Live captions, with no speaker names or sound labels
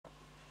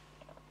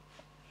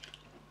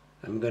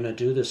I'm gonna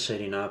do the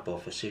setting up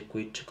of a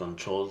circuit to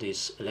control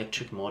this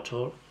electric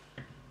motor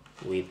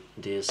with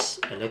this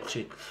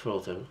electric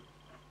throttle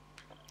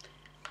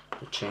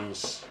to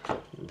change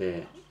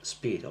the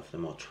speed of the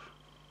motor.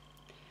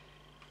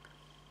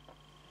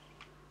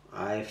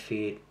 I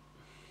feed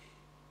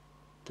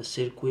the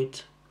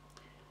circuit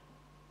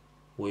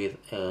with,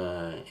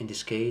 in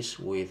this case,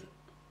 with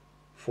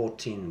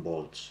 14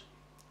 volts.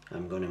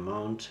 I'm gonna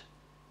mount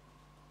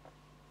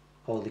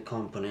all the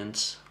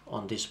components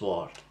on this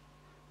board.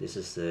 This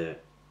is the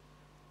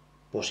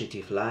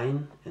positive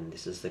line and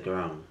this is the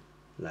ground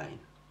line.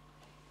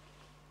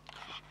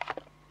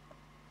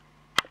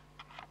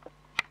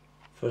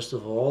 First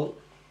of all,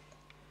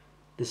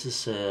 this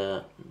is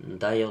a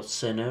diode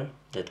zener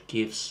that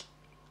gives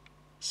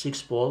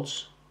 6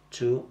 volts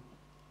to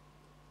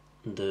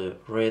the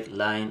red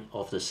line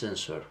of the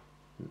sensor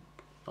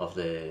of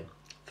the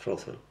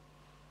throttle.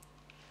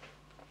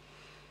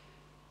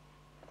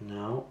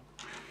 Now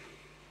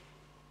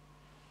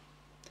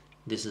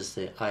this is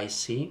the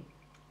IC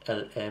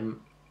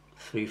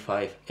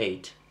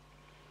LM358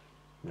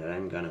 that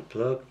I'm gonna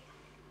plug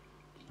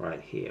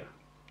right here.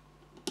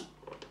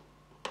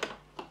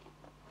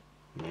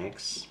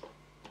 Next,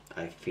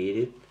 I feed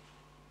it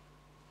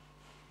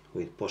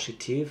with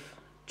positive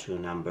to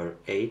number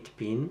 8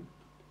 pin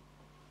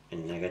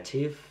and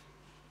negative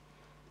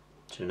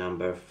to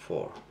number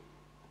 4.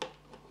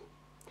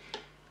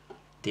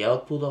 The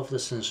output of the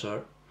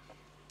sensor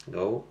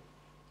go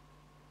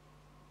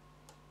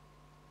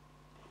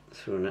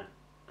through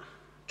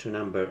to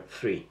number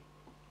 3.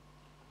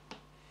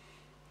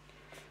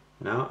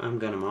 Now I'm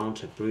gonna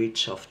mount a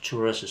bridge of 2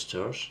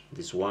 resistors,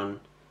 this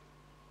one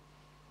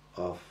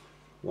of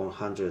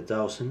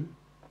 100,000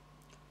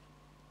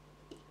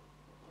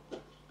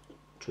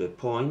 to a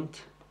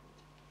point,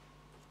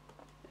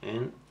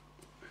 and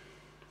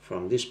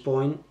from this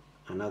point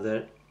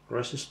another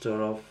resistor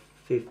of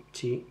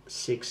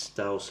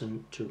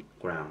 56,000 to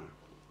ground.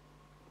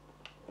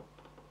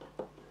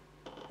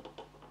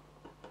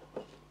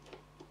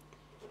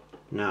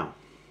 Now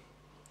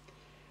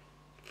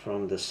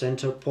from the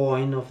center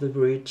point of the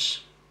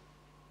bridge,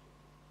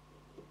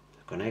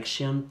 the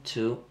connection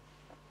to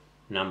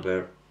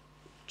number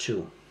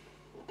 2.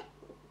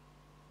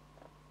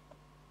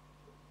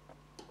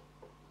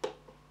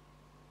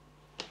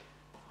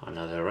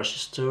 Another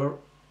resistor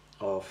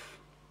of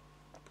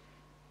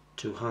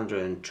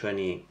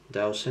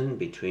 220,000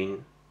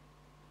 between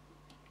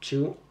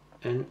 2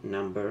 and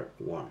number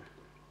 1.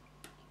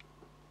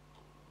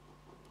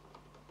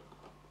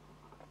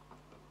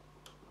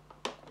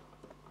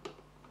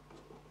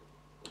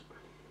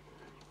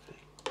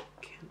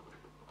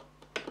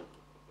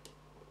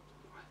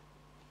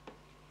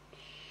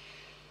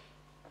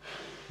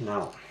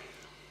 Now,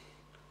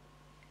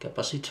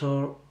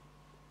 capacitor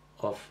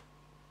of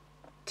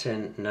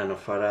 10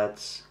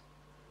 nanofarads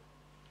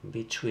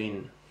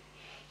between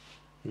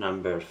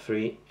number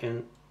 3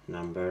 and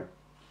number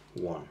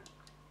 1.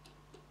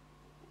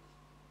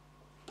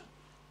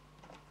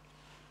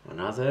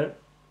 Another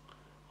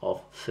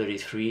of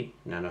 33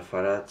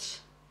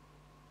 nanofarads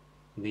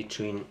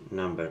between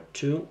number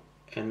 2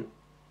 and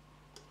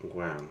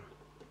ground.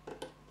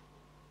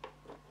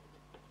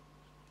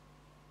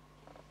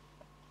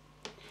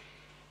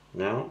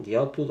 Now the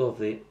output of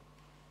the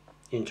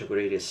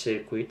integrated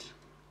circuit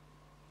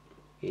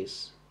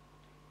is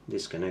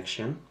this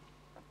connection.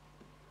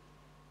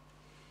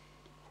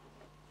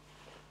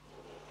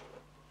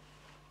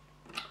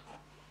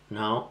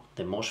 Now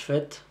the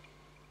MOSFET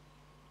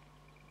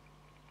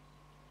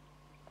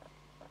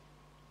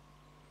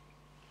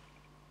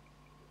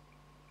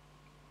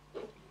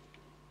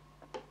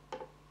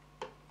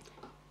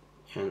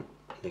and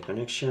the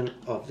connection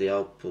of the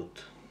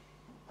output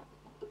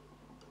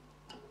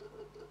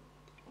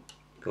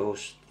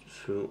goes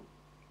through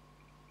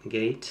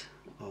gate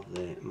of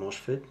the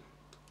MOSFET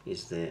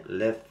is the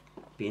left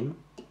pin,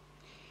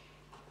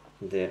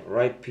 the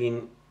right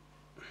pin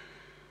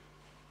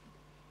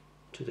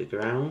to the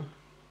ground,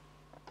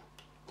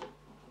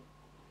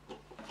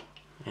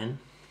 and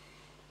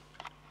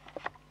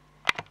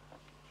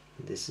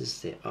this is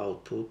the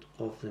output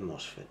of the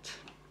MOSFET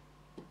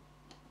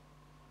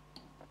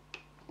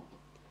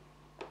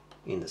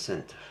in the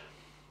center.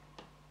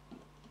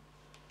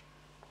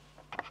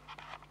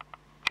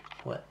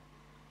 Well,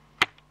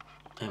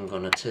 I'm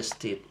gonna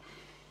test it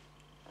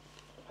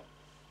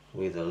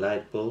with a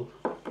light bulb.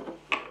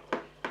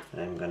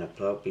 I'm gonna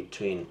plug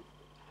between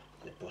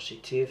the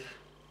positive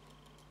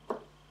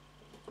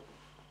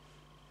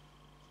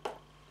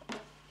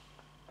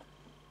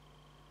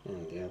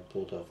and the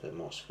output of the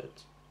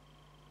MOSFET.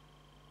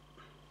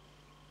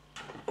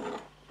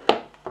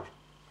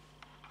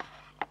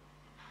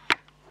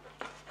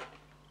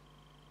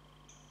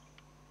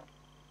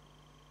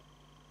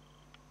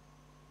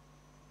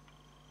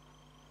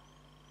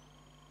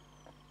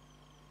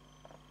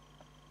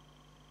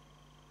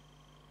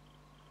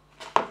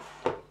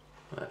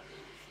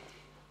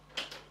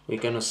 We're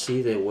gonna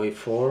see the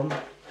waveform.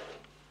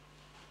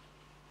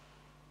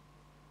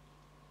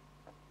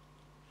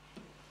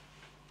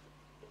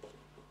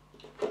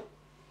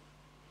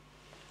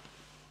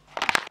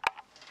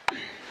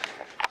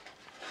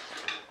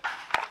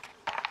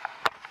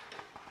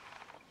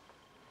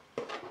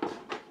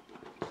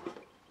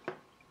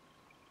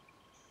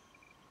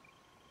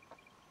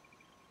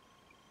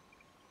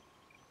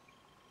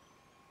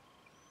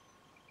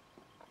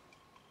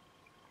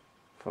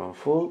 from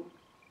full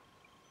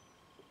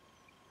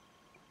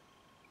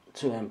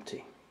to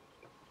empty.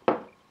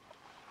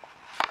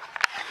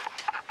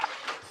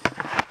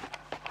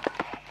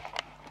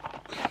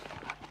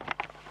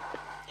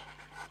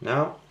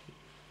 Now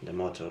the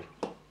motor